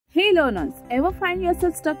Hey learners, ever find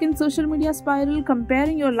yourself stuck in social media spiral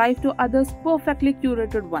comparing your life to others' perfectly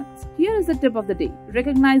curated ones? Here is the tip of the day.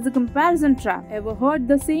 Recognize the comparison trap. Ever heard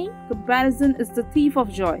the saying, comparison is the thief of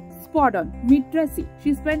joy? Spot on. Meet Tracy.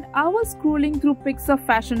 She spent hours scrolling through pics of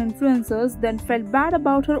fashion influencers, then felt bad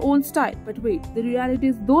about her own style. But wait, the reality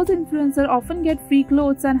is those influencers often get free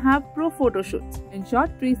clothes and have pro photo shoots. In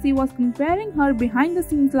short, Tracy was comparing her behind the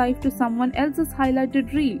scenes life to someone else's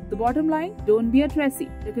highlighted reel. The bottom line, don't be a Tracy.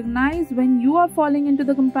 Recognize when you are falling into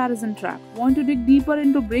the comparison trap. Want to dig deeper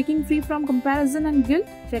into breaking free from comparison and guilt?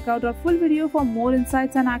 Check out our full video for more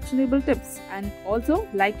insights and actionable tips. And also,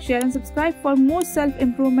 like, share and subscribe for more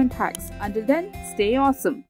self-improvement hacks. Until then, stay awesome.